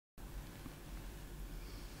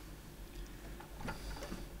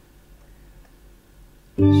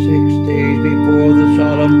6 days before the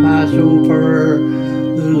solemn Passover,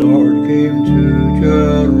 the Lord came to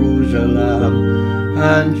Jerusalem,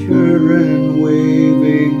 and children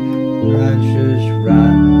waving branches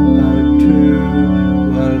ran out to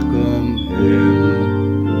welcome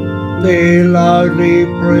him. They loudly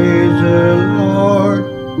praised the Lord,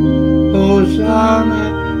 Hosanna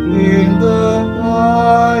in the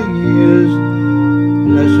highest.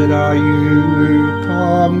 Blessed are you who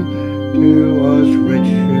come to us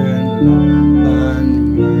rich in love and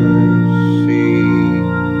mercy.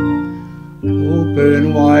 Open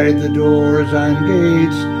wide the doors and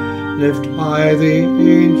gates, lift high the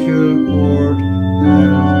angel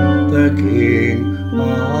portals, the King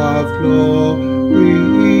of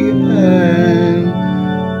glory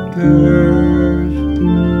enters.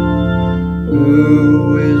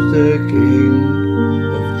 Who is the King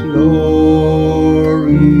of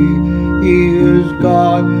glory? He is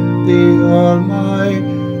God, the Almighty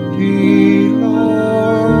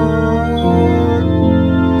Lord.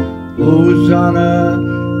 Hosanna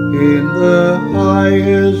in the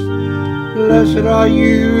highest. Blessed are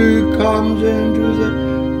you who comes into the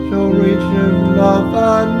so rich of love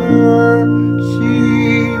and mercy.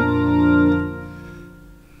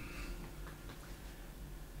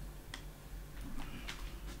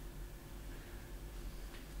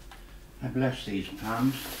 I bless these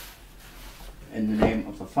palms in the name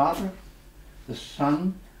of the Father, the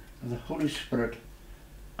Son, and the Holy Spirit.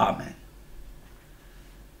 Amen.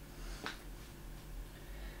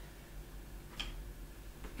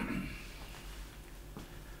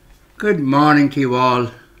 Good morning to you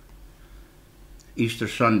all. Easter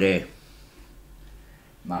Sunday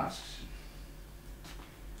Mass.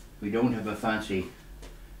 We don't have a fancy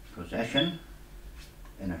procession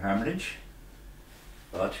in a hermitage,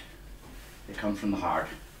 but it comes from the heart,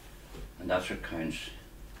 and that's what counts.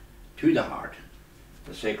 To the heart,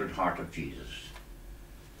 the Sacred Heart of Jesus.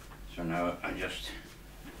 So now I just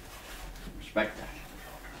respect that.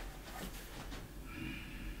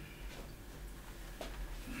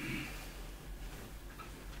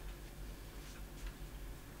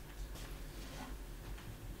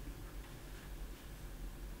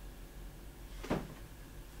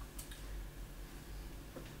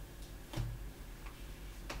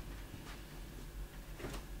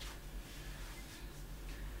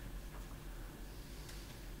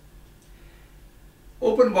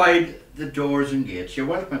 Open wide the doors and gates. You're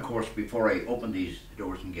welcome, of course, before I open these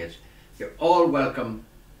doors and gates. You're all welcome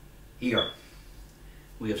here.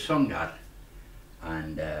 We have sung that,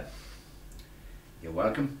 and you're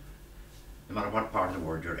welcome no matter what part of the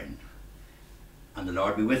world you're in. And the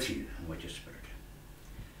Lord be with you and with your spirit.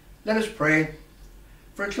 Let us pray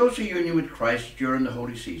for a closer union with Christ during the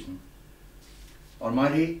holy season.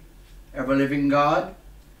 Almighty, ever-living God,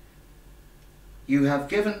 you have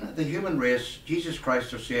given the human race Jesus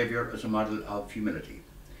Christ our Saviour as a model of humility.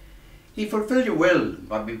 He fulfilled your will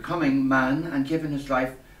by becoming man and giving his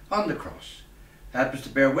life on the cross. Help us to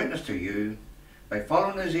bear witness to you by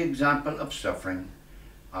following his example of suffering,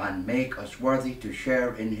 and make us worthy to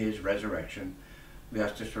share in his resurrection. We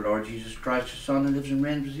ask this for Lord Jesus Christ, your Son, who lives and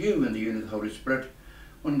reigns with you in the unity of the Holy Spirit,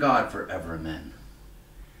 one God, for ever. Amen.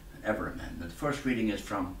 And ever. Amen. And the first reading is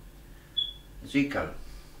from Ezekiel.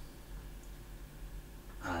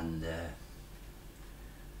 And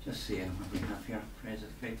just see what we have here. Praise the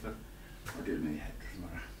faithful. Or do me head,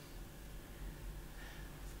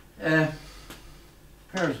 doesn't matter.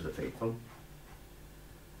 Prayers of the faithful.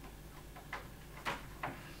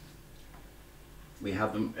 We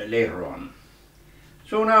have them later on.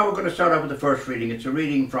 So now we're going to start out with the first reading. It's a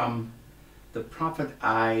reading from the prophet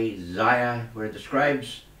Isaiah, where it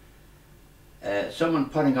describes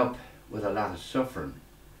someone putting up with a lot of suffering.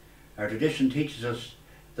 Our tradition teaches us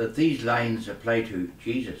that these lines apply to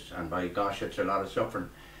Jesus, and by gosh, it's a lot of suffering.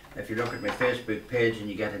 If you look at my Facebook page and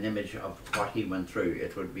you get an image of what he went through,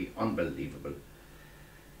 it would be unbelievable.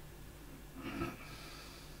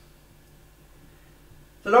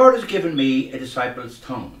 The Lord has given me a disciple's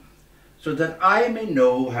tongue, so that I may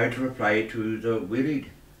know how to reply to the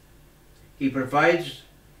wearied. He provides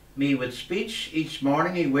me with speech each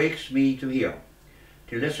morning. He wakes me to hear,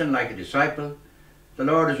 to listen like a disciple. The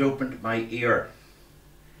Lord has opened my ear.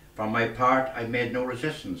 From my part I made no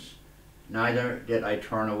resistance, neither did I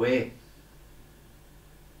turn away.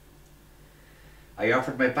 I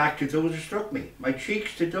offered my back to those who struck me, my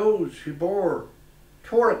cheeks to those who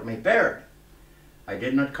tore at me bare. I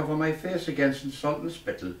did not cover my face against insult and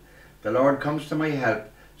spittle. The Lord comes to my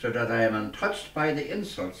help, so that I am untouched by the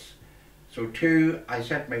insults. So too I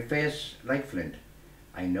set my face like flint.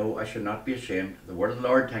 I know I shall not be ashamed. The word of the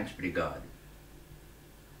Lord, thanks be to God.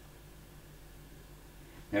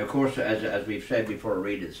 Now, of course, as we've said before,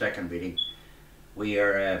 read the second reading, we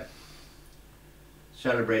are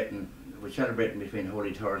celebrating between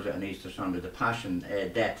Holy Thursday and Easter Sunday the Passion,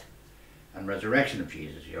 death and resurrection of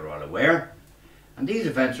Jesus, you're all aware. And these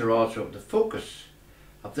events are also the focus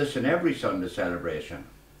of this and every Sunday celebration.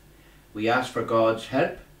 We ask for God's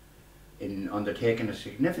help in undertaking a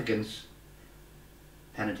significant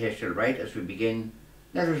penitential rite. As we begin,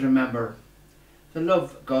 let us remember the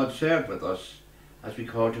love God shared with us as we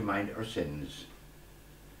call to mind our sins.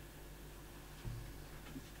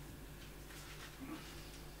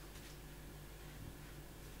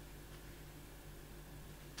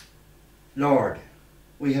 Lord,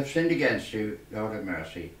 we have sinned against you. Lord, have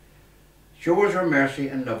mercy. Show us your mercy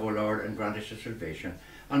and love, O Lord, and grant us your salvation.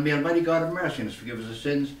 And may Almighty God have mercy on us, forgive us our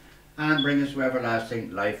sins, and bring us to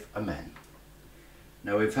everlasting life. Amen.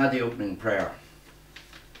 Now, we've had the opening prayer.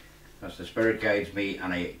 As the Spirit guides me,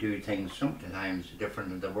 and I do things sometimes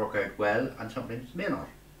different and they work out well, and sometimes may not,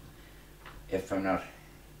 if I'm not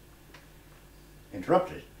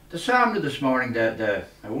interrupted. The psalm of this morning, I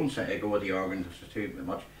won't say I go with the organ, because it's too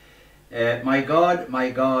much. My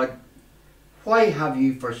God, why have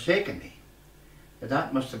you forsaken me?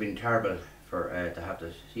 That must have been terrible for to have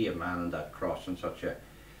to see a man on that cross in such a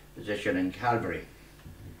position in Calvary.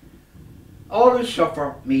 All who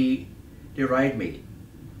suffer me deride me.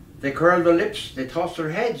 They curl their lips, they toss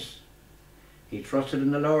their heads. He trusted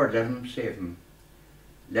in the Lord, let him save him.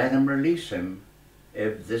 Let him release him,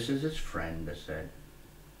 if this is his friend, they said.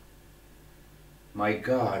 My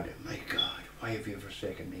God, why have you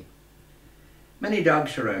forsaken me? Many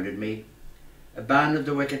dogs surrounded me, a band of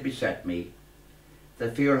the wicked beset me,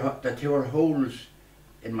 that tore holes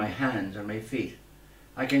in my hands and my feet.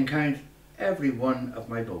 I can count every one of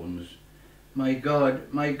my bones. My God,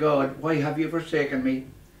 why have you forsaken me?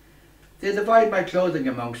 They divide my clothing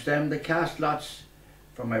amongst them, they cast lots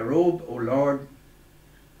for my robe, O Lord.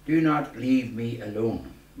 Do not leave me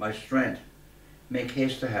alone, my strength. Make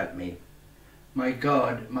haste to help me. My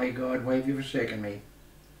God, why have you forsaken me?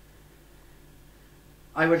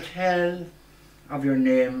 I will tell of your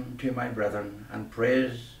name to my brethren, and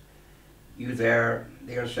praise you there,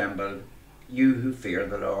 they are assembled, you who fear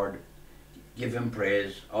the Lord. Give him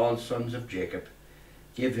praise, all sons of Jacob.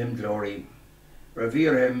 Give him glory.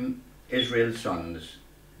 Revere him, Israel's sons.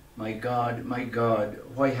 My God,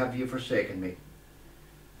 why have you forsaken me?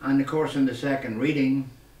 And of course, in the second reading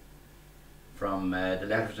from the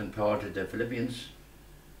letter of St. Paul to the Philippians,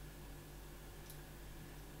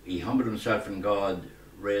 he humbled himself and God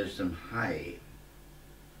raised him high.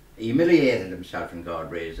 He humiliated himself and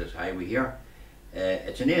God raised us high. We hear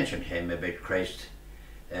it's an ancient hymn about Christ,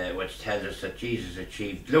 which tells us that Jesus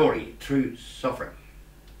achieved glory through suffering.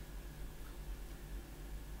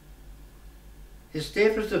 His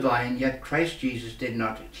state was divine, yet Christ Jesus did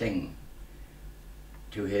not cling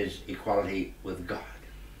to his equality with God,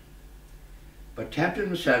 but tempted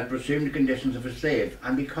himself to assume the conditions of a slave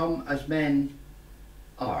and become as men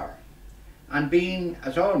are. And being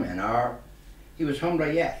as all men are, he was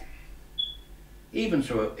humbler yet, even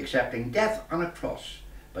so accepting death on a cross.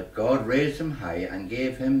 But God raised him high and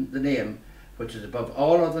gave him the name which is above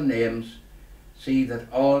all other names. See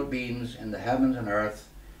that all beings in the heavens and earth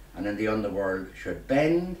and in the underworld should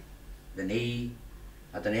bend the knee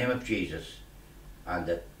at the name of Jesus, and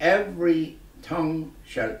that every tongue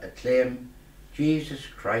shall acclaim Jesus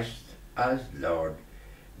Christ as Lord.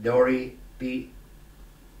 Glory be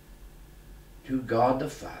to God the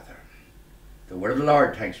Father. The word of the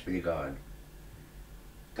Lord, thanks be to God.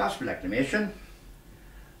 Gospel acclamation.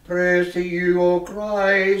 Praise to you, O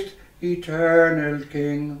Christ, eternal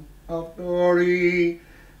King of glory.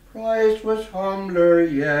 Christ was humbler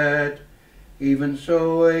yet, even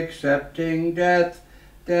so accepting death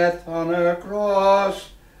on a cross.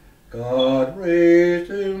 God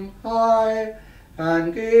raised him high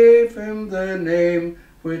and gave him the name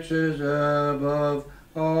which is above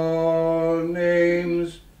all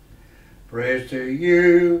names. Praise to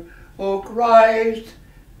you, O Christ,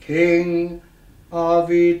 King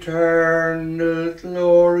of eternal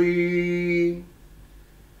glory.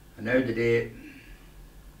 And now today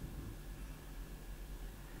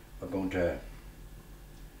we're going to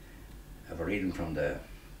have a reading from the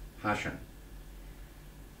Passion,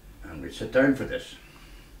 and we'll sit down for this.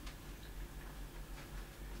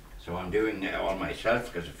 So I'm doing it all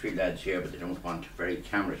myself because a few lads here, but they don't want very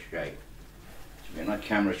camera shy. So if you're not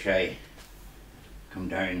camera shy, come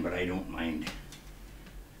down, but I don't mind.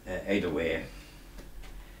 Either way,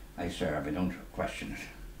 I serve, I don't question it.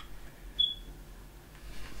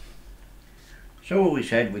 So we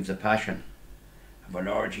said with the Passion of our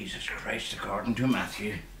Lord Jesus Christ according to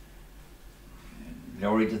Matthew.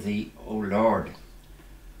 Glory to thee, O Lord.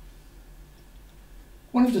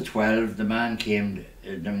 One of the 12, the man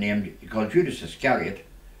named called Judas Iscariot,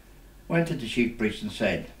 went to the chief priests and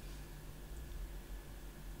said,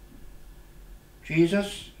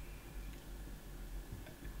 Jesus,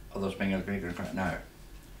 others being now,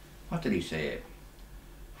 what did he say?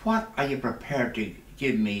 What are you prepared to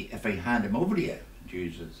give me if I hand him over to you?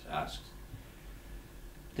 Jesus asked.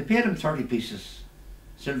 They paid him 30 pieces,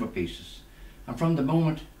 silver pieces, and from the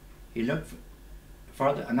moment he looked for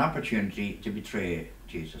an opportunity to betray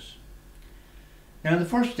Jesus. Now on the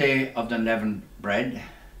first day of the unleavened bread,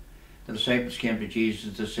 the disciples came to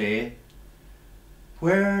Jesus to say,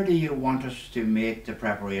 where do you want us to make the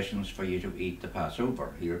preparations for you to eat the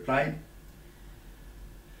Passover? He replied,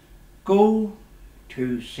 go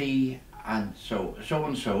to see and so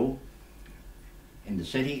and so in the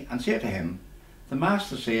city and say to him, the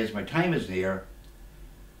Master says, my time is near.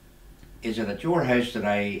 Is it at your house that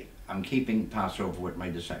I am keeping Passover with my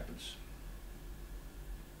disciples?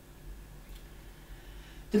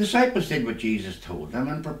 The disciples did what Jesus told them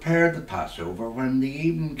and prepared the Passover. When the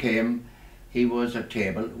evening came, he was at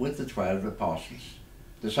table with the 12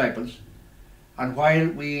 disciples, and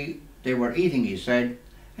while they were eating, he said,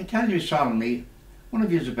 I tell you solemnly, one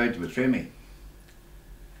of you is about to betray me.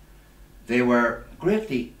 They were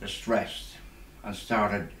greatly distressed and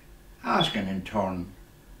started asking in turn,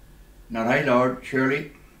 not I, Lord,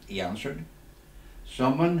 surely, he answered.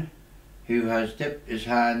 Someone who has dipped his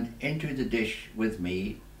hand into the dish with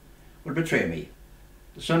me will betray me.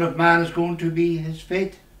 The Son of Man is going to be his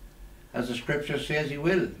fate, as the scripture says he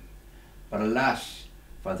will. But alas,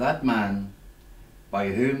 for that man by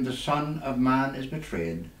whom the Son of Man is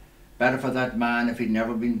betrayed. Better for that man if he'd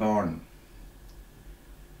never been born.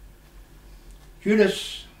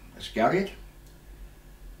 Judas Iscariot,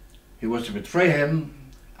 who was to betray him,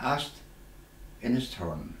 asked in his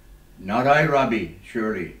turn, not I, Rabbi,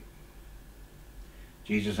 surely.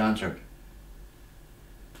 Jesus answered,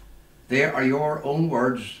 they are your own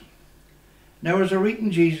words. Now as they're eating,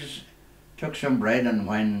 Jesus took some bread, and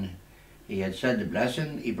when he had said the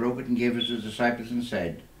blessing, he broke it and gave it to his disciples and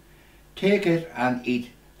said, take it and eat,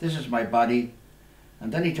 this is my body.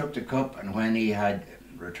 And then he took the cup, and when he had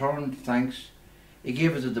returned thanks, he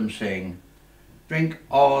gave it to them, saying, drink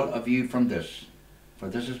all of you from this, for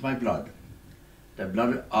this is my blood, the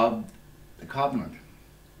blood of the covenant,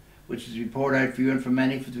 which is to be poured out for you and for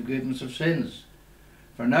many for the forgiveness of sins.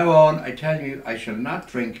 From now on, I tell you, I shall not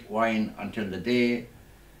drink wine until the day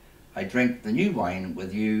I drink the new wine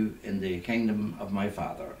with you in the kingdom of my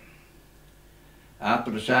Father.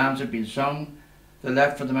 After the psalms had been sung, they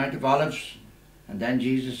left for the Mount of Olives, and then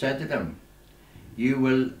Jesus said to them, you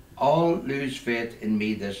will all lose faith in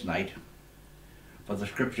me this night. For the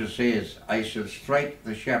scripture says, I shall strike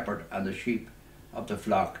the shepherd, and the sheep of the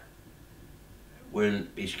flock will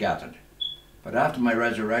be scattered. But after my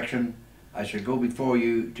resurrection, I shall go before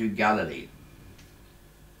you to Galilee.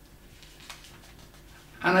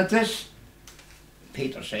 And at this,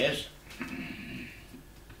 Peter said,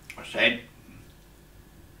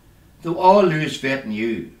 though all lose faith in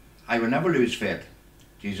you, I will never lose faith.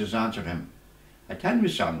 Jesus answered him, I tell you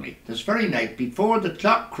solemnly, this very night, before the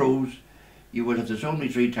clock crows, you will have disowned me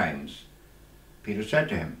 3 times. Peter said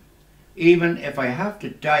to him, even if I have to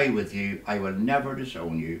die with you, I will never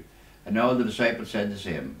disown you. And all the disciples said the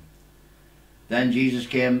same. Then Jesus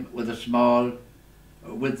came with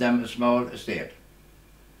them a small estate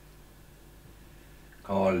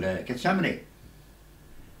called Gethsemane,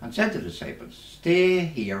 and said to the disciples, stay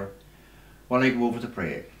here while I go over to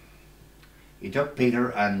pray. He took Peter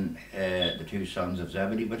and the 2 sons of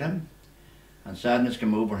Zebedee with him, and sadness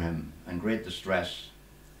came over him, and great distress.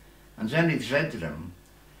 And then he said to them,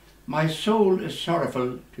 my soul is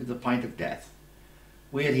sorrowful to the point of death.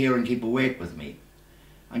 Wait here and keep awake with me.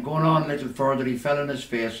 And going on a little further, he fell on his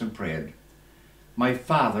face and prayed, my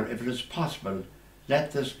Father, if it is possible,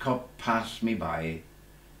 let this cup pass me by.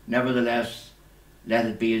 Nevertheless, let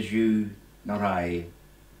it be as you, not I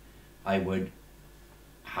would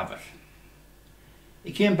have it.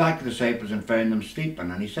 He came back to the disciples and found them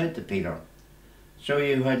sleeping, and he said to Peter, so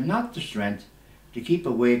you had not the strength to keep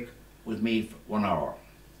awake with me for 1 hour.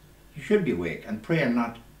 You should be awake and pray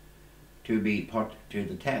not to be put to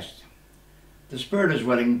the test. The spirit is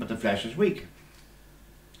willing, but the flesh is weak.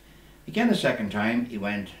 Again a second time he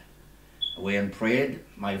went away and prayed,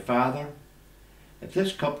 my Father, if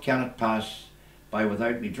this cup cannot pass by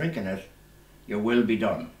without me drinking it, your will be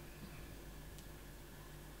done.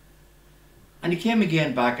 And he came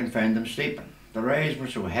again back and found them sleeping. Their eyes were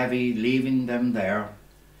so heavy, leaving them there.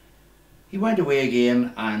 He went away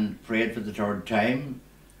again and prayed for the 3rd time,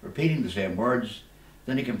 repeating the same words.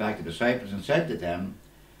 Then he came back to the disciples and said to them,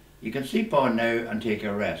 "You can sleep on now and take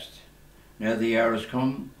your rest. Now the hour has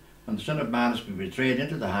come when the Son of Man is to be betrayed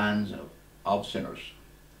into the hands of sinners.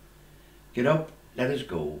 Get up, let us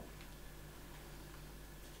go.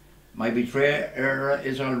 My betrayer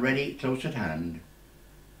is already close at hand."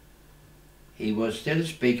 He was still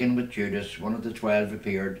speaking with Judas. One of the 12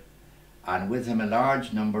 appeared, and with him a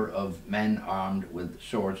large number of men armed with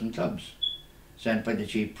swords and clubs, sent by the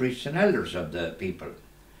chief priests and elders of the people.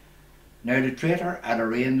 Now the traitor had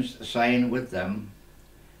arranged a sign with them.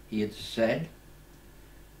 He had said,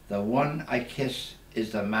 "The one I kiss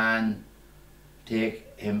is the man, take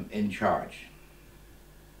him in charge."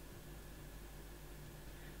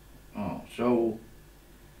 Oh, so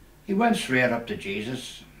he went straight up to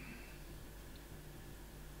Jesus,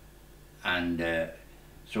 and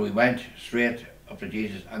so he went straight up to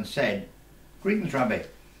Jesus and said, "Greetings, Rabbi,"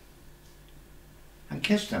 and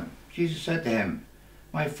kissed him. Jesus said to him,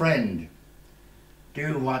 "My friend,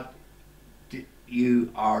 do what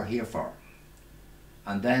you are here for."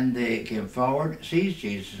 And then they came forward, seized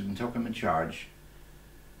Jesus and took him in charge.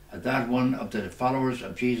 At that, one of the followers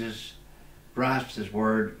of Jesus grasped his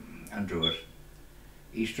word and drew it.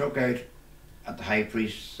 He struck out at the high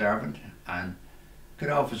priest's servant and cut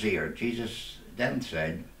off his ear. Jesus then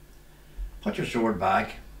said, "Put your sword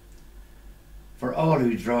back, for all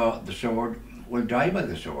who draw the sword will die by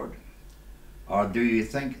the sword. Or do you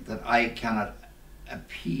think that I cannot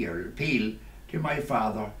appeal to my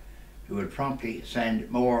Father, who will promptly send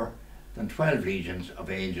more than 12 legions of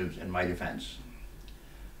angels in my defence?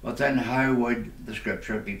 But then how would the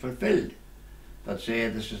scripture be fulfilled that say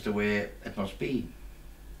this is the way it must be?"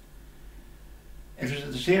 It was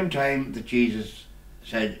at the same time that Jesus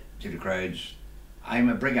said to the crowds, "I'm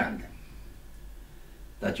a brigand,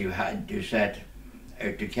 that you had to set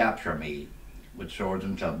out to capture me with swords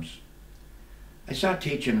and clubs. I sat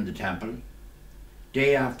teaching in the temple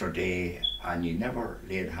day after day, and you never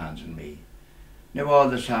laid hands on me. Now all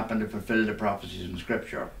this happened to fulfill the prophecies in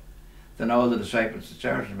scripture." Then all the disciples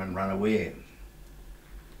deserted him and ran away.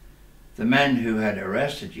 The men who had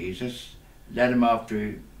arrested Jesus led him off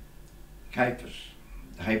to Caiaphas,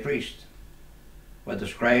 the high priest, where the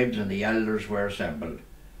scribes and the elders were assembled.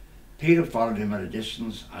 Peter followed him at a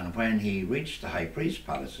distance, and when he reached the high priest's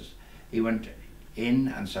palaces, he went in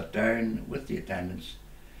and sat down with the attendants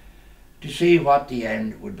to see what the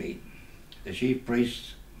end would be. The chief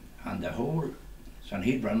priests and the whole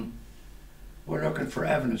Sanhedrin were looking for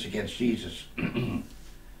evidence against Jesus,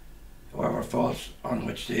 however false, on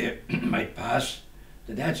which they might pass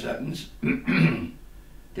the death sentence.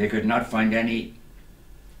 They could not find any,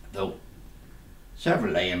 though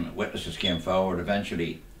several lame witnesses came forward.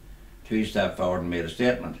 Eventually, two stepped forward and made a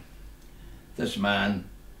statement. "This man,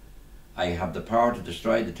 I have the power to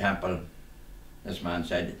destroy the temple." This man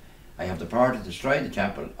said, "I have the power to destroy the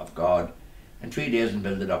temple of God in 3 days and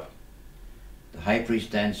build it up." The high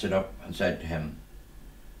priest then stood up and said to him,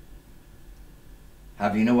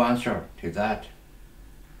 "Have you no answer to that?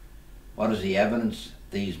 What is the evidence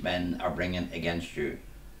these men are bringing against you?"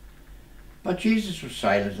 But Jesus was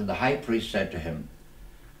silent, and the high priest said to him,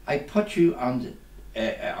 "I put you on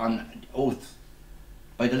oath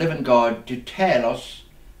by the living God to tell us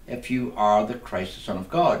if you are the Christ, the Son of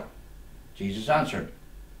God." Jesus answered,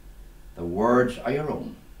 "The words are your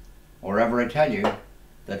own. Moreover, I tell you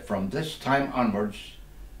that from this time onwards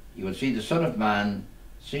you will see the Son of Man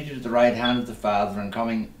seated at the right hand of the Father and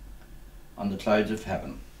coming on the clouds of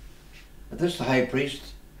heaven." At this the high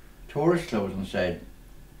priest tore his clothes and said,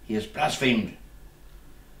 "He has blasphemed.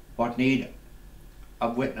 What need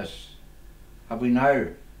of witness have we now?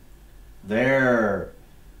 There,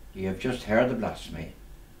 you have just heard the blasphemy.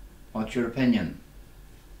 What's your opinion?"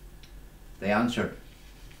 They answered,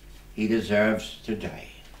 "He deserves to die."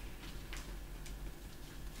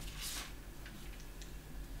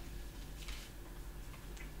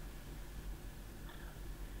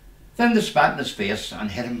 Then they spat in his face and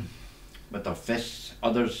hit him with their fists.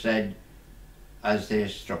 Others said as they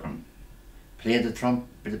struck him, play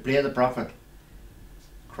the prophet.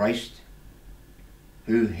 Christ,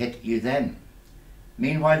 who hit you then?"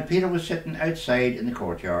 Meanwhile, Peter was sitting outside in the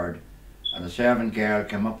courtyard, and a servant girl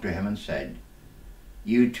came up to him and said,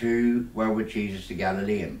 "You too were with Jesus the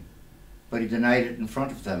Galilean." But he denied it in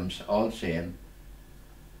front of them all, saying,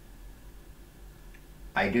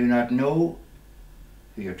 "I do not know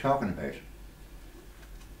who you're talking about."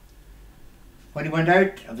 When he went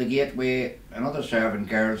out of the gateway, another servant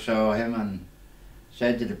girl saw him and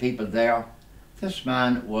said to the people there, "This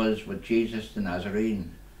man was with Jesus the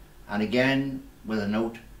Nazarene." And again, with a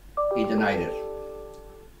note, he denied it.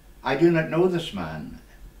 "I do not know this man,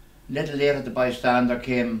 A little later the bystander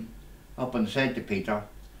came up and said to Peter,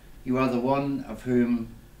 "You are the one of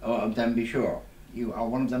them be sure. You are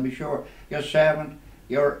one of them be sure. Your servant,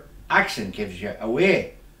 your accent gives you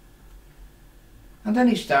away." And then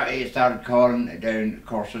he started calling down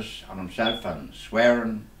curses on himself and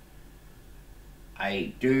swearing,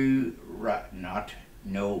 "I do not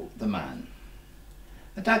know the man."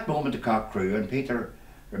 At that moment the cock crew, and Peter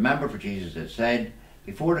remembered what Jesus had said,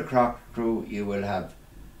 "Before the cock crew you will have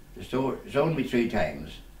disowned me 3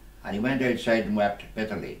 times." And he went outside and wept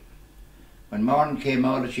bitterly. When morning came,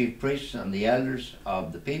 all the chief priests and the elders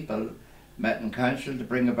of the people met in council to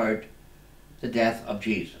bring about the death of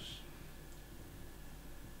Jesus.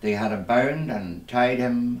 They had him bound and tied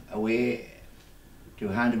him away to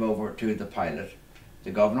hand him over to the Pilate,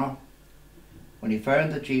 the governor. When he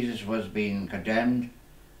found that Jesus was being condemned,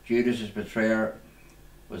 Judas, his betrayer,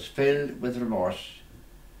 was filled with remorse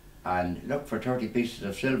and looked for 30 pieces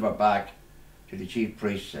of silver back to the chief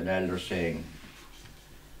priests and elders, saying,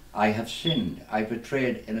 "I have sinned, I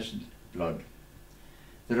betrayed innocent blood."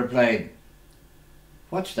 They replied,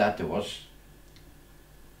 "What's that to us?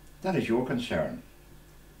 That is your concern."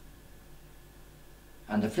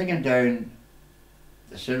 And flinging down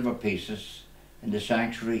the silver pieces in the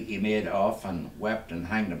sanctuary, he made off and wept and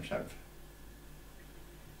hanged himself.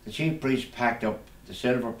 The chief priest packed up the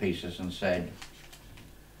silver pieces and said,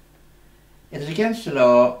 "It is against the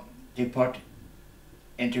law to put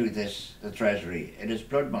into this the treasury. It is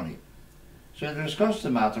blood money." So they discussed the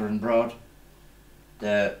matter and bought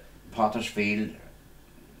the potter's field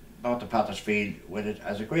with it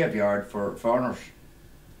as a graveyard for foreigners.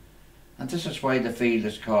 And this is why the field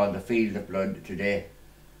is called the Field of Blood today.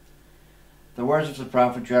 The words of the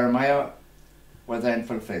prophet Jeremiah were then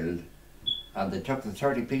fulfilled, and they took the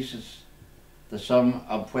 30 pieces, the sum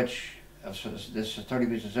of which, this 30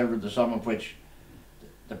 pieces of silver, the sum of which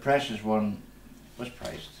the precious one was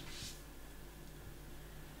priced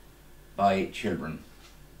by children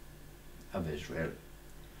of Israel.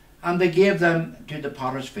 And they gave them to the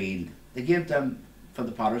potter's field. They gave them for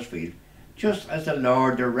the potter's field, just as the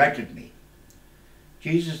Lord directed me.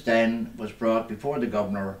 Jesus then was brought before the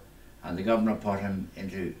governor, and the governor put him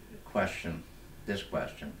into this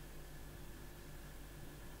question.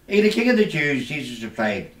 "Are you the king of the Jews?" Jesus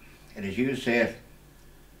replied, "It is you say it."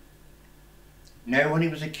 Now when he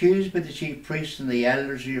was accused by the chief priests and the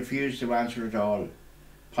elders, he refused to answer at all.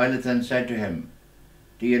 Pilate then said to him,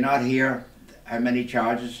 "Do you not hear how many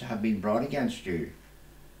charges have been brought against you?"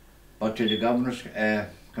 But to the governor's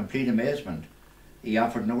complete amazement, he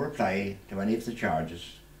offered no reply to any of the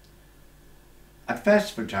charges. At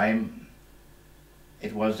festival time,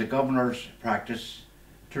 it was the governor's practice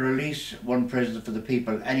to release one prisoner for the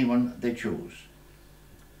people, anyone they chose.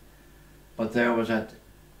 But there was at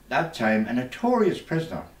that time a notorious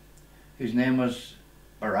prisoner whose name was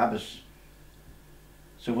Barabbas.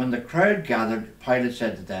 So when the crowd gathered, Pilate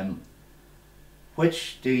said to them,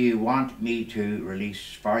 "Which do you want me to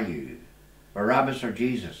release for you, Barabbas or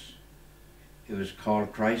Jesus, who is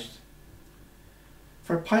called Christ?"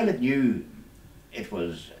 For Pilate knew it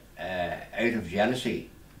was out of jealousy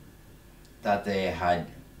that they had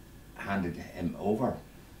handed him over.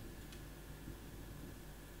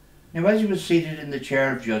 Now as he was seated in the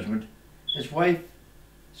chair of judgment, his wife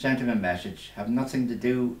sent him a message, "Have nothing to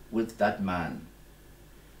do with that man.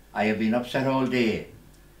 I have been upset all day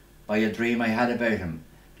by a dream I had about him."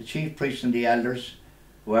 The chief priests and the elders,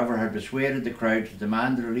 whoever had persuaded the crowd to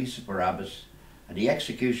demand the release of Barabbas and the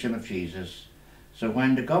execution of Jesus. So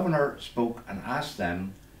when the governor spoke and asked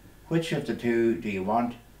them, "Which of the two do you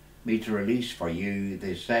want me to release for you?"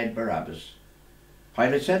 they said, "Barabbas."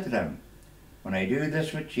 Pilate said to them, "When I do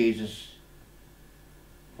this with Jesus,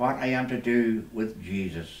 what I am to do with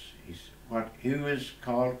Jesus, who is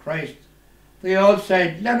called Christ?" They all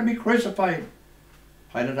said, "Let him be crucified."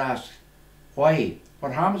 Pilate asked, "Why?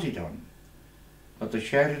 What harm has he done?" But they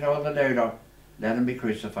shouted all the louder, "Let him be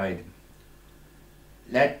crucified."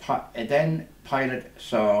 Then Pilate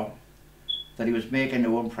saw that he was making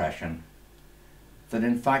no impression, that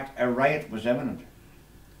in fact a riot was imminent.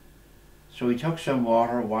 So he took some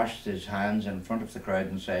water, washed his hands in front of the crowd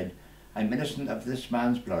and said, "I'm innocent of this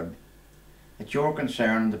man's blood. It's your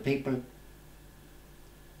concern." The people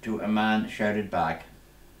to a man shouted back,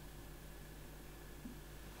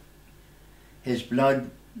 "His blood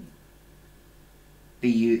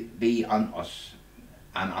be on us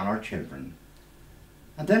and on our children."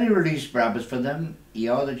 And then he released Barabbas for them. He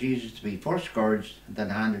ordered Jesus to be first scourged and then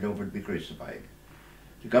handed over to be crucified.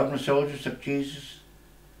 The governor's soldiers took Jesus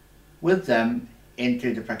with them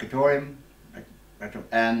into the Praetorium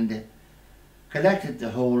and collected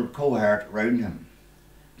the whole cohort round him.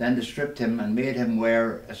 Then they stripped him and made him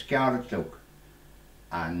wear a scarlet cloak,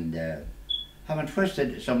 and having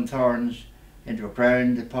twisted some thorns into a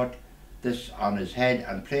crown, they put this on his head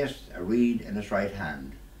and placed a reed in his right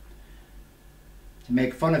hand. To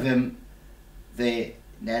make fun of him, they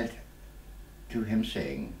knelt to him,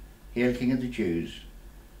 saying, "Hail, King of the Jews!"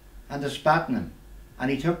 And they spat on him. And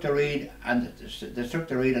he took the reed, and they took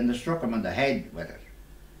the reed and they struck him on the head with it.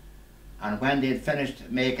 And when they had finished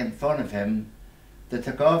making fun of him, they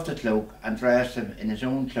took off the cloak and dressed him in his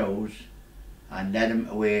own clothes and led him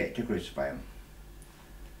away to crucify him.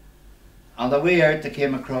 On the way out, they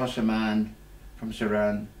came across a man from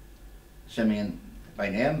Celebrant, Simeon by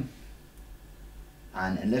name,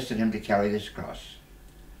 and enlisted him to carry this cross.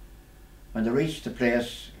 When they reached the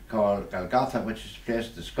place called Golgotha, which is the place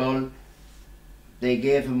of the skull, they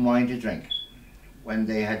gave him wine to drink. When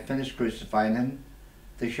they had finished crucifying him,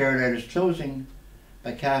 they shared out his clothing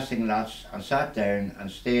by casting lots, and sat down and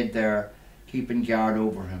stayed there, keeping guard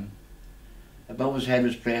over him. Above his head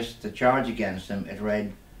was placed the charge against him. It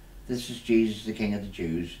read, "This is Jesus, the King of the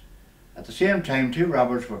Jews." At the same time, 2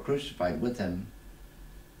 robbers were crucified with him,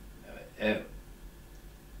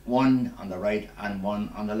 one on the right and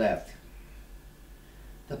one on the left.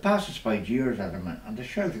 The passers-by jeered at him, and they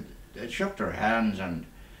shouted, they shook their hands and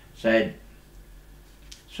said,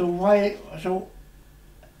 So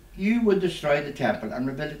you would destroy the temple and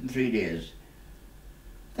rebuild it in 3 days?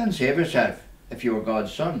 Then save yourself, if you are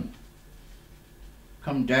God's son.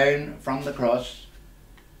 Come down from the cross.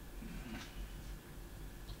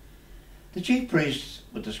 The chief priests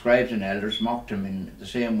with the scribes and elders mocked him in the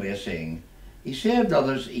same way, saying, "He saved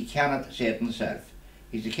others, he cannot save himself.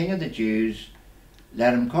 He's the King of the Jews.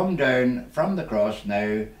 Let him come down from the cross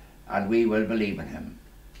now, and we will believe in him.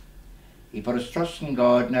 He put his trust in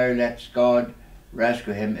God, now lets God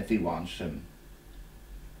rescue him if he wants him.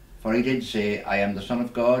 For he did say, 'I am the Son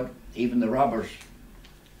of God.'" Even the robbers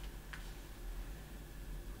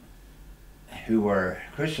who were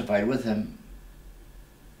crucified with him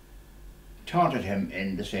taunted him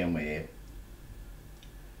in the same way.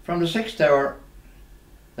 From the 6th hour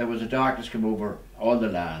there was a darkness come over all the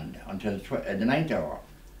land until the 9th hour.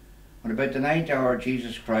 When about the 9th hour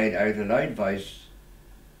Jesus cried out a loud voice,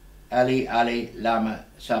 "Eli, Eli, lama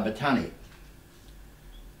sabachthani."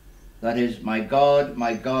 That is, my God,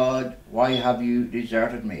 why have you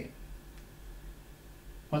deserted me?"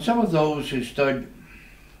 When some of those who stood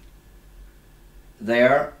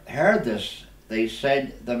there heard this, they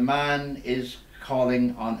said, "The man is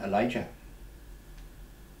calling on Elijah."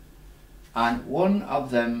 And one of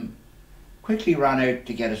them quickly ran out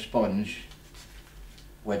to get a sponge,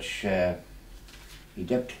 which he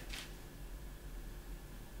dipped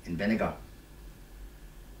in vinegar,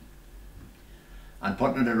 and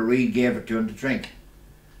putting it in a reed gave it to him to drink.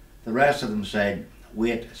 The rest of them said,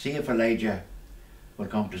 "Wait, see if Elijah will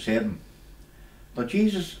come to save him." But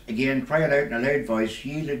Jesus, again crying out in a loud voice,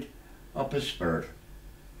 yielded up his spirit.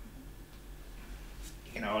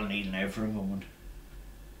 You can all kneel now for a moment,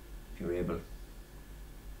 if you're able.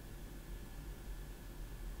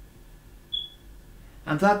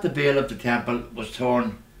 And that the veil of the temple was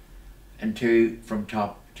torn in two from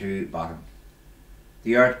top to bottom.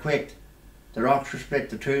 The earth quaked, the rocks were split,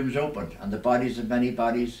 the tombs opened, and the bodies of many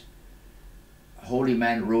bodies, holy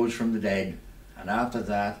men, rose from the dead. And after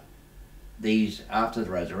that, these, after the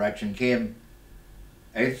resurrection, came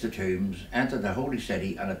out of the tombs, entered the holy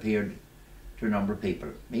city, and appeared to a number of people.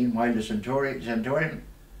 Meanwhile, the centurion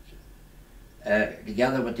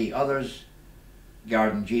together with the others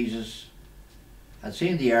guarding Jesus, had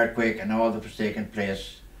seen the earthquake and all that was taking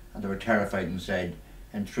place, and they were terrified and said,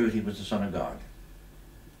 "In truth, he was the Son of God."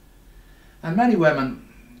 And many women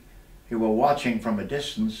who were watching from a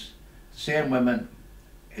distance, the same women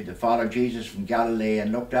who had followed Jesus from Galilee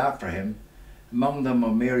and looked after him, among them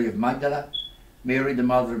were Mary of Magdala, Mary the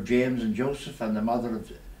mother of James and Joseph, and the mother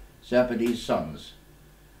of Zebedee's sons.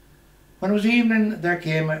 When it was evening, there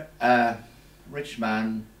came a rich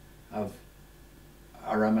man of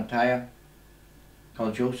Hermitage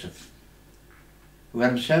called Joseph, who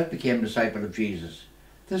himself became a disciple of Jesus.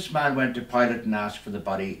 This man went to Pilate and asked for the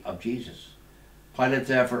body of Jesus. Pilate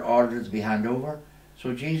therefore ordered it to be handed over.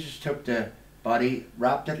 So Jesus took the body,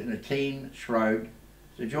 wrapped it in a clean shroud.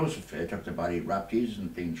 So Joseph took the body, wrapped Jesus in a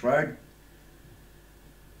clean shroud,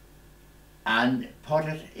 and put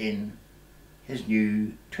it in his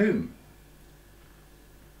new tomb,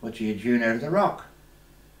 which he had hewn out of the rock.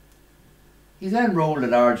 He then rolled a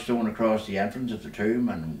large stone across the entrance of the tomb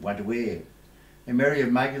and went away. And Mary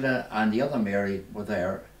of Magdala and the other Mary were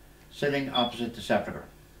there, sitting opposite the sepulchre.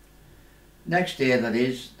 Next day, that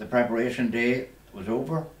is, the preparation day, was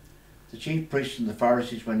over. the chief priests and the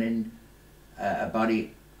Pharisees went in a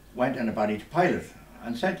body to Pilate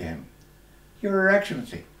and said to him, Your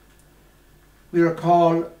Excellency, we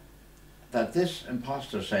recall that this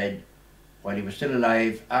impostor said, while he was still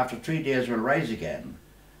alive, after 3 days will rise again.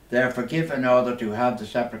 Therefore give an order to have the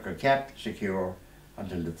sepulchre kept secure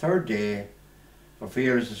until the 3rd day, for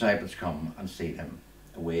fear his disciples come and steal him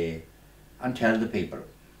away and tell the people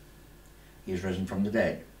he is risen from the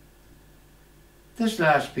dead. This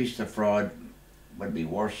last piece of fraud will be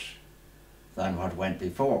worse than what went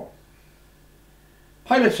before.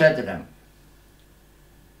 Pilate said to them,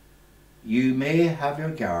 You may have your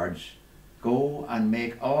guards go and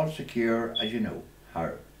make all secure as you know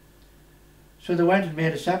how. So they went and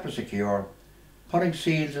made a sepulchre secure, putting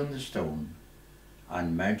seals on the stone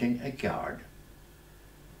and mounting a guard.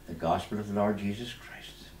 The Gospel of the Lord Jesus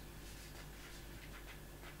Christ.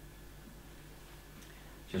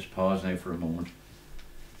 Just pause now for a moment.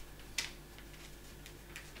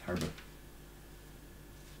 Terrible.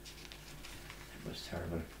 It was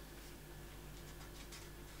terrible.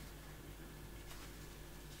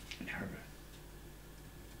 Terrible.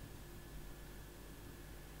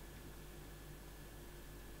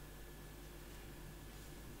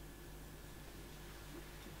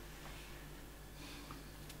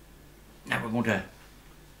 Now we're going to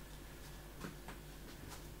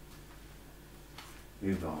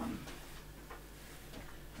move on.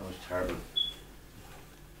 That was terrible.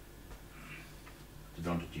 To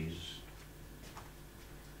done to Jesus.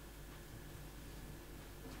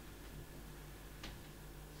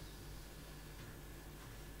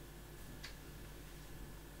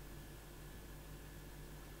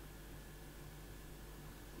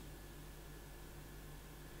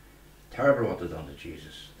 Terrible what they've done to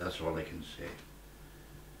Jesus. That's all I can say.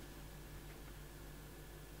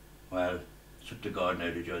 Well, it's up to God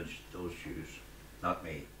now to judge those Jews, not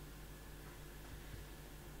me.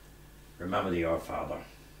 Remember the Our Father,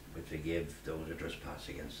 which forgive those who trespass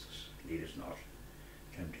against us. Lead us not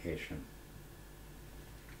into temptation.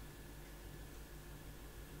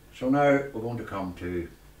 So now we're going to come to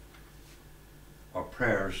our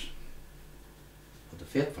prayers of the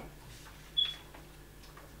faithful.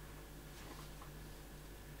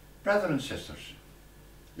 Brethren and sisters,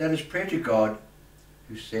 let us pray to God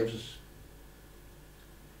who saves us.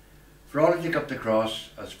 For all who take up the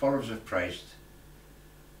cross as followers of Christ,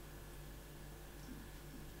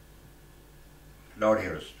 Lord,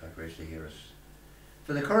 hear us, have grace to hear us.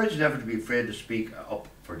 For the courage never to be afraid to speak up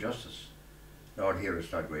for justice, Lord, hear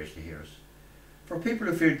us, have grace to hear us. For people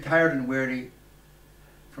who feel tired and weary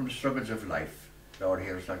from the struggles of life, Lord,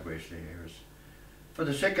 hear us, have grace to hear us. For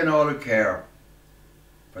the sick and all who care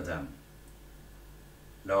for them,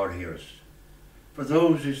 Lord, hear us. For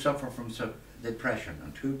those who suffer from depression,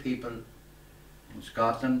 and 2 people in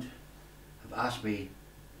Scotland have asked me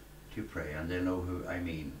to pray, and they know who I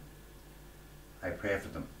mean. I pray for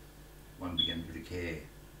them. One begins with a K.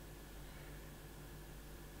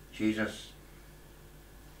 Jesus,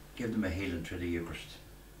 give them a healing through the Eucharist.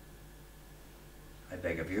 I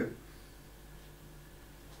beg of you.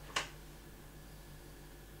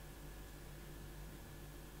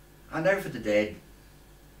 And now for the dead,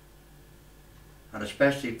 and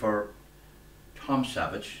especially for Tom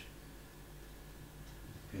Savage,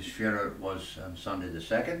 whose funeral was on Sunday the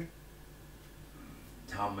 2nd.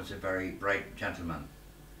 Tom was a very bright gentleman,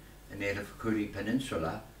 a native of Cooley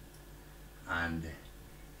Peninsula, and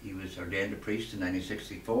he was ordained a priest in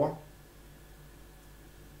 1964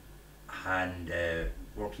 and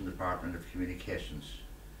worked in the Department of Communications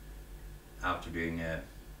after doing a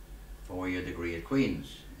 4-year degree at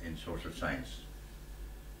Queen's in social science.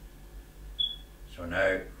 So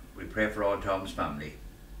now we pray for all Tom's family.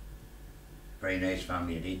 Very nice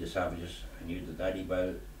family indeed, the Savages. I knew the daddy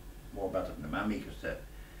well, more better than the mammy, because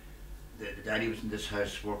the daddy was in this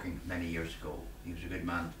house working many years ago. He was a good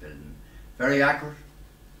man at building. Very accurate.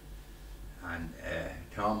 And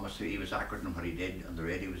Tom, he was accurate in what he did on the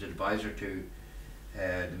radio. He was advisor to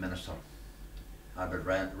the Minister,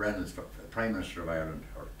 Albert Reynolds, Prime Minister of Ireland,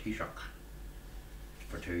 or Taoiseach,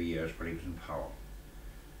 for 2 years while he was in power.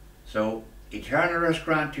 So, eternal rest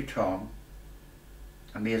grant to Tom,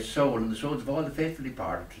 and may his soul and the souls of all the faithful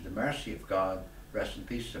departed to the mercy of God rest in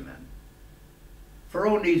peace. Amen. For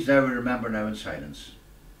all needs now we remember now in silence.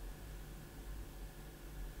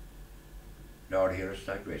 Lord, hear us,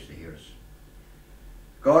 thy grace to hear us.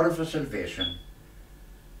 God of our salvation,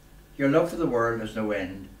 your love for the world has no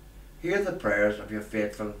end. Hear the prayers of your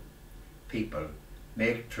faithful people.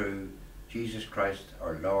 Make true Jesus Christ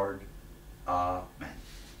our Lord. Amen.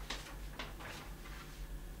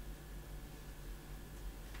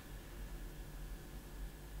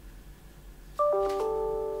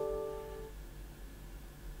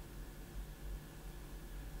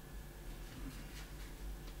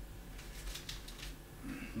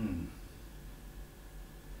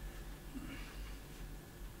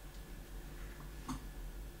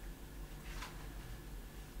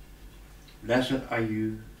 Blessed are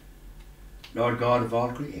you, Lord God of all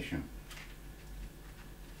creation,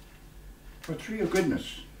 for through your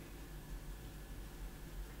goodness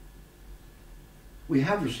we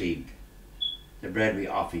have received the bread we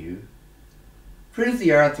offer you. Fruit of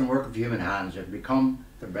the earth and work of human hands have become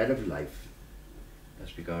the bread of life.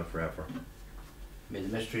 Blessed be God forever. May the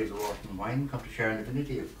mystery of the water and wine come to share in the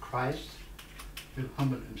divinity of Christ, who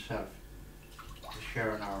humbled himself to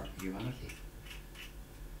share in our humanity.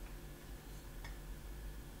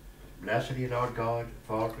 Blessed are you, Lord God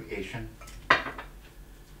of all creation,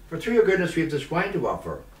 for through your goodness we have this wine to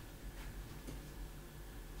offer.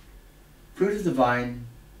 Fruit of the vine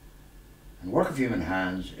and work of human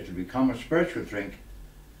hands, it will become a spiritual drink.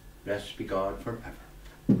 Blessed be God forever.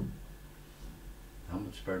 The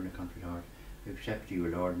humble spirit and the country heart, we accept you, O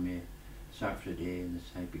Lord, and may the sacrifice of the day and this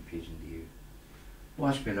night be pleasing to you.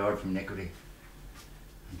 Wash me, Lord, from iniquity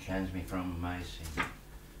and cleanse me from my sin.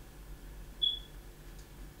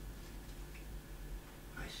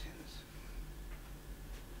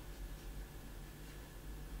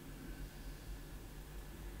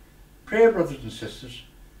 Pray, brothers and sisters,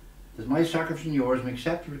 that my sacrifice and yours may be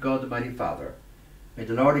acceptable to God the mighty Father. May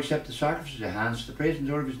the Lord accept the sacrifice of your hands to the praise and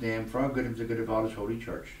glory of his name, for our good and for the good of all his holy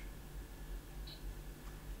church.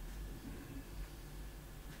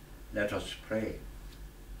 Let us pray.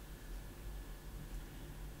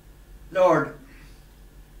 Lord,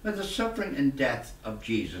 with the suffering and death of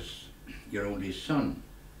Jesus, your only Son,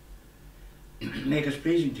 make us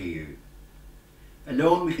pleasing to you.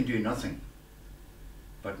 Alone we can do nothing,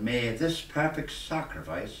 but may this perfect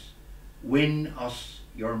sacrifice win us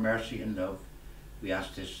your mercy and love. We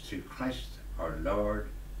ask this through Christ our Lord.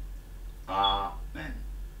 Amen.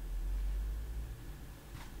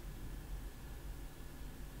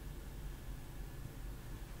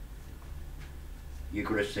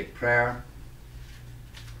 Eucharistic prayer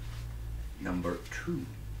number 2.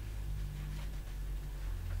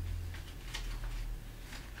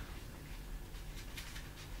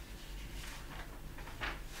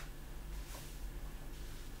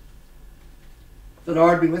 The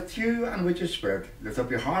Lord be with you and with your spirit. Lift up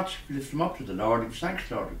your hearts, lift them up to the Lord. Give thanks,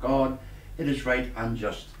 Lord, to God. It is right and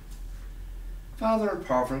just. Father and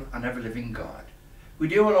powerful and ever-living God, we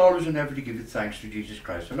do and always and ever to give you thanks to Jesus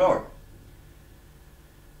Christ the Lord.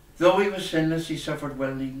 Though he was sinless, he suffered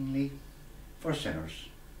willingly for sinners.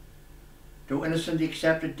 Though innocent, he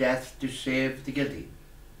accepted death to save the guilty.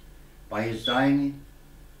 By his dying,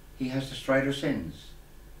 he has destroyed our sins.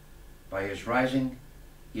 By his rising,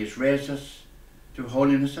 he has raised us to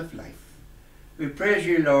holiness of life. We praise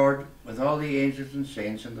you, Lord, with all the angels and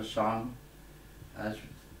saints in the song as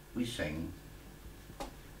we sing.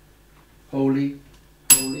 Holy,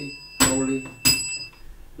 holy, holy,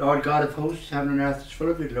 Lord God of hosts, heaven and earth is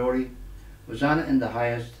full of your glory. Hosanna in the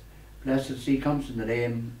highest. Blessed is he comes in the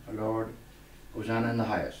name of the Lord. Hosanna in the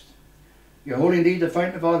highest. Your holy indeed, the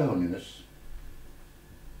fountain of all holiness.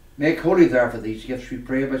 Make holy therefore these gifts, we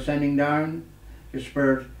pray, by sending down your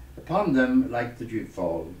Spirit upon them like the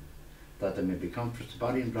dewfall, that they may be comforted the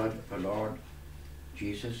body and blood of our Lord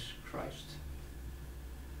Jesus Christ.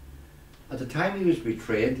 At the time he was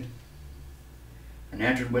betrayed and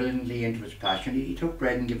entered willingly into his passion, he took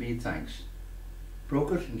bread and giving you thanks,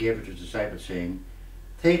 broke it and gave it to his disciples, saying,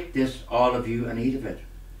 Take this, all of you, and eat of it,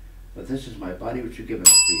 for this is my body which is given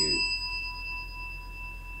up for you.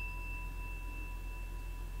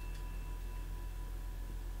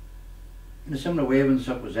 In a similar way, when the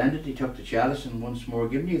supper was ended, he took the chalice, and once more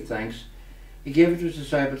giving you thanks, he gave it to his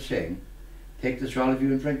disciples, saying, Take this, all of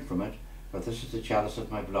you, and drink from it, for this is the chalice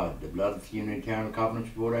of my blood, the blood of the new and eternal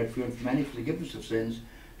covenant poured out for you and for many for the forgiveness of sins.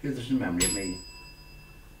 Do this in memory of me.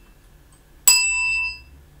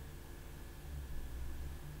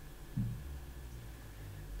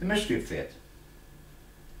 The mystery of faith.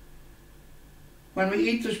 When we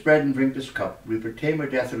eat this bread and drink this cup, we proclaim our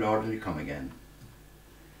death, O Lord, till you come again.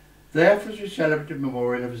 Therefore, as we celebrate the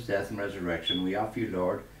memorial of his death and resurrection, we offer you,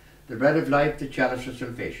 Lord, the bread of life, the chalice of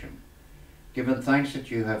salvation, giving thanks that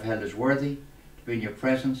you have held us worthy to be in your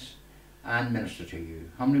presence and minister to you.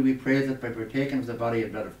 Humbly we pray that by partaking of the body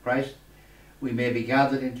and blood of Christ, we may be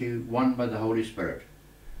gathered into one by the Holy Spirit.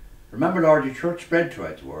 Remember, Lord, your church spread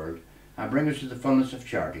throughout the world, and bring us to the fullness of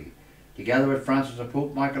charity, together with Francis the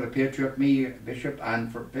Pope, Michael the Patriarch, me, Bishop,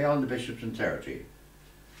 and for all the bishops in charity.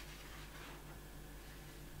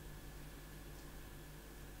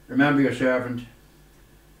 Remember your servant,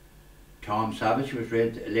 Tom Savage, who was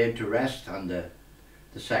laid to rest on the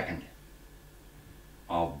 2nd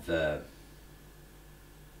of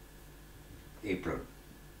April.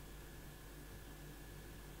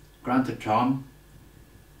 Grant that Tom,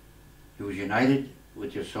 who was united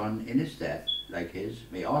with your Son in his death, like his,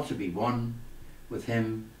 may also be one with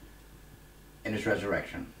him in his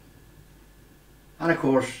resurrection. And of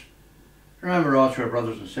course, remember also our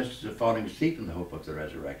brothers and sisters who are falling asleep in the hope of the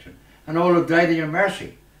resurrection, and all who died in your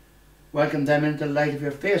mercy. Welcome them into the light of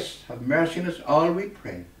your face. Have mercy on us all, we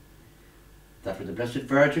pray. That with the Blessed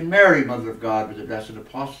Virgin Mary, Mother of God, with the blessed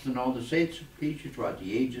apostles and all the saints who please you throughout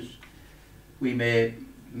the ages, we may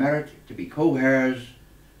merit to be co-heirs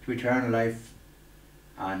to eternal life,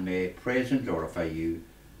 and may praise and glorify you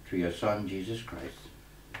through your Son, Jesus Christ.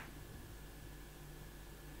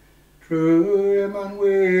 Through him and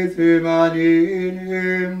with him and in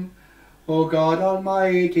him, O God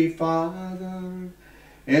Almighty Father,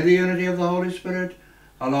 in the unity of the Holy Spirit,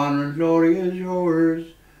 all honour and glory is yours,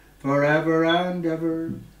 forever and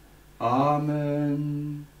ever.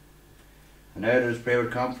 Amen. And now let us pray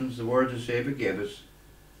with confidence the words the Saviour gave us.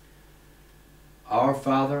 Our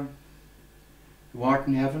Father, who art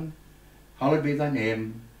in heaven, hallowed be thy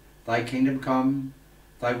name. Thy kingdom come,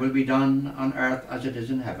 thy will be done on earth as it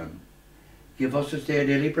is in heaven. Give us this day our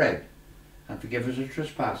daily bread, and forgive us our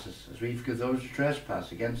trespasses, as we forgive those who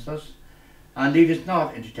trespass against us. And lead us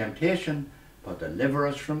not into temptation, but deliver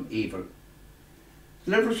us from evil.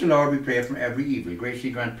 Deliver us, O Lord, we pray, from every evil.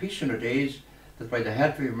 Graciously grant peace in our days, that by the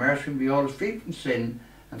help of your mercy we be always free from sin,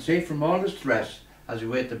 and safe from all distress, as we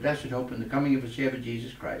wait the blessed hope and the coming of our Saviour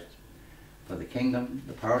Jesus Christ. For the kingdom,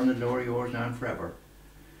 the power and the glory, yours now and forever.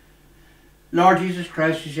 Lord Jesus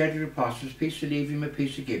Christ, you said to your apostles, peace to leave you, my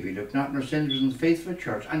peace to give you. Look not on our sins, but on the faithful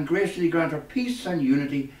church, and graciously grant our peace and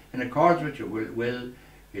unity in accordance with your will,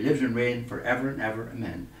 who lives and reigns for ever and ever.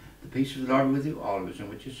 Amen. The peace of the Lord be with you always, and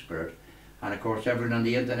with your spirit. And of course, everyone on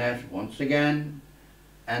the internet, once again,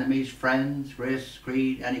 enemies, friends, race,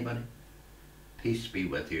 creed, anybody, peace be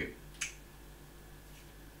with you,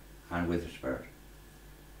 and with your spirit.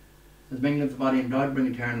 The mingling of the body and blood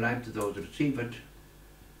bring eternal life to those who receive it.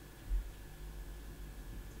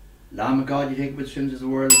 Lamb of God, you take away the sins of the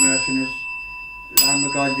world, have mercy on us. Lamb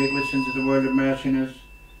of God, you take away the sins of the world, have mercy on us.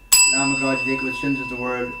 Lamb of God, you take away the sins of the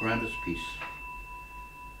world, grant us peace.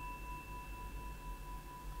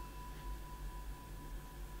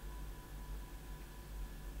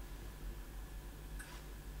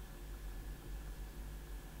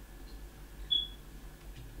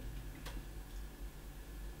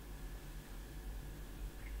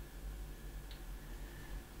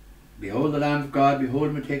 Behold the Lamb of God, behold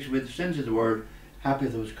him who takes away the sins of the world. Happy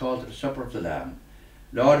those called to the supper of the Lamb.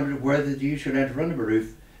 Lord, I am not worthy that you should enter under my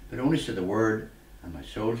roof, but only say the word, and my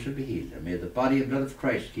soul shall be healed. And may the body and blood of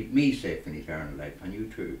Christ keep me safe in eternal life, and you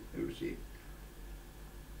too who receive.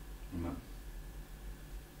 Amen.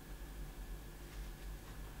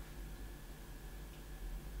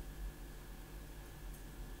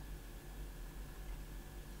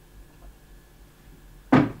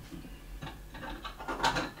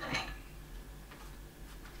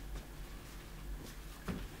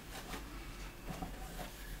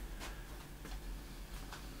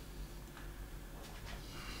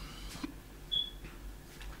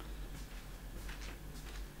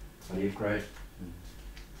 Body of Christ.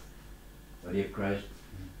 Body of Christ.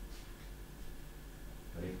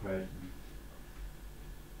 Body of Christ.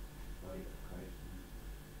 Body of Christ.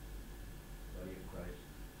 Body of Christ.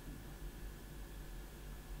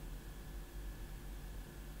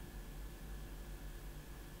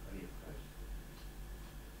 Body of Christ.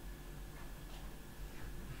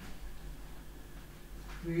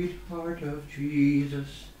 Sweet heart of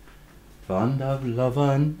Jesus, fond of love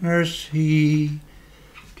and mercy,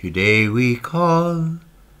 today we call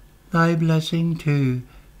thy blessing to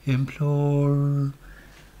implore.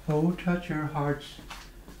 Oh, touch our hearts,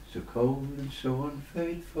 so cold and so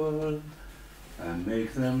unfaithful, and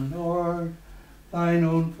make them, Lord, thine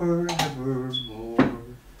own forevermore.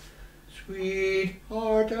 Sweet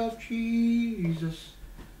heart of Jesus,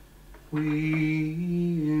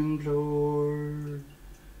 we implore.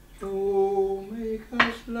 Oh, make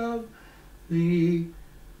us love thee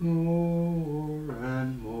more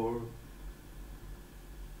and more.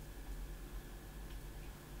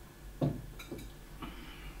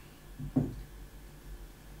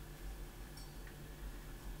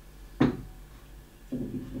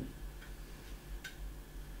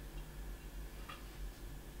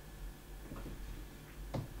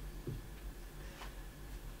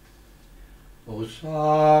 O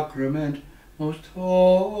sacrament most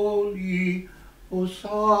holy, O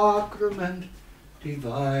sacrament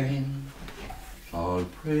divine, all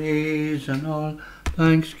praise and all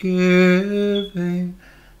thanksgiving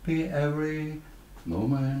be every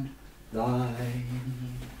moment thine.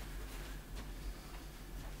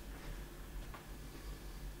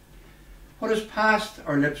 What has passed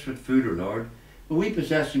our lips with food, O Lord, will we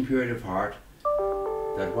possess in purity of heart,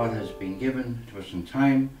 that what has been given to us in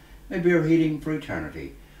time may bear healing for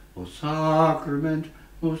eternity. O sacrament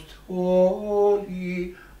most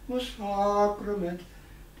holy, O sacrament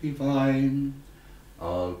divine,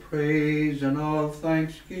 all praise and all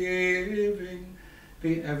thanksgiving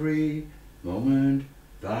be every moment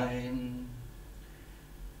thine.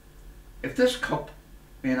 If this cup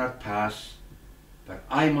may not pass, but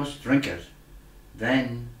I must drink it,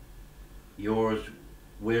 then yours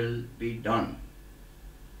will be done.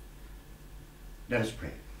 Let us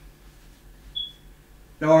pray.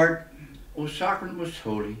 Lord, O sacrament most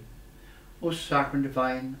holy, O sacrament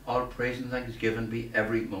divine, all praise and thanksgiving be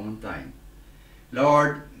every moment thine.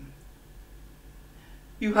 Lord,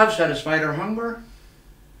 you have satisfied our hunger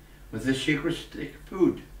with this Eucharistic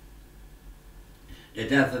food. The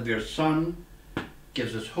death of your Son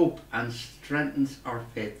gives us hope and strengthens our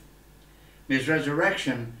faith. May his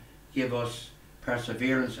resurrection give us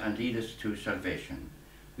perseverance and lead us to salvation.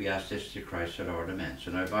 We ask this through Christ our Lord. Amen.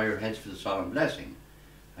 So now bow your heads for the solemn blessing.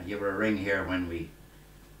 I'll give her a ring here when we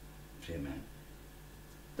say amen.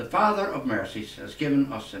 The Father of mercies has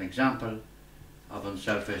given us an example of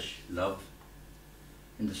unselfish love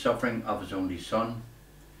in the suffering of his only Son.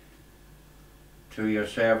 Through your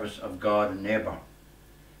service of God and neighbour,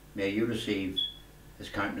 may you receive his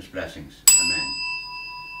countless blessings. Amen.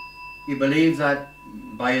 You believe that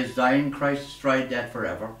by his dying Christ destroyed death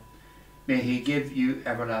forever. May he give you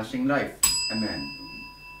everlasting life. Amen.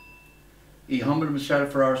 He humbled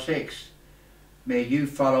himself for our sakes. May you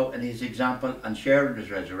follow in his example and share in his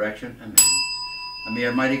resurrection. Amen. And may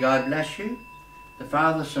Almighty God bless you, the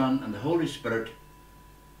Father, Son, and the Holy Spirit.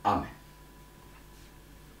 Amen.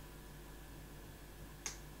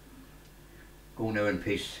 Go now in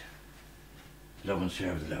peace. Love and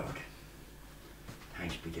serve the Lord.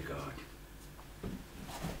 Thanks be to God.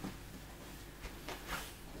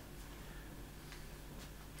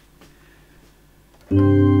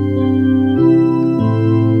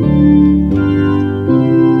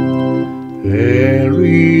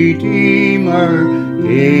 Redeemer,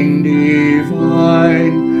 King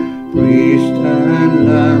divine, priest and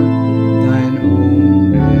lamb, thine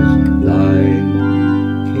own is thine.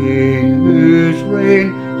 King whose reign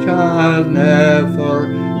shall never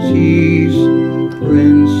cease,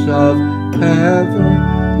 Prince of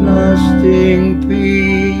everlasting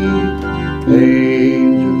peace.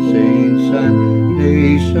 Angels, saints, and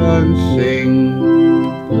nations sing,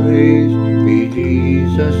 praise be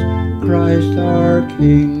Jesus Christ our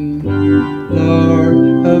King.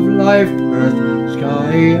 Lord of life, earth,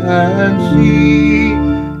 sky and sea,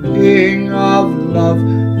 King of love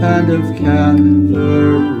and of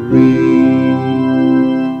Calvary.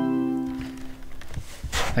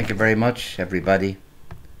 Thank you very much, everybody.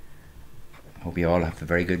 Hope you all have a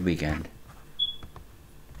very good weekend.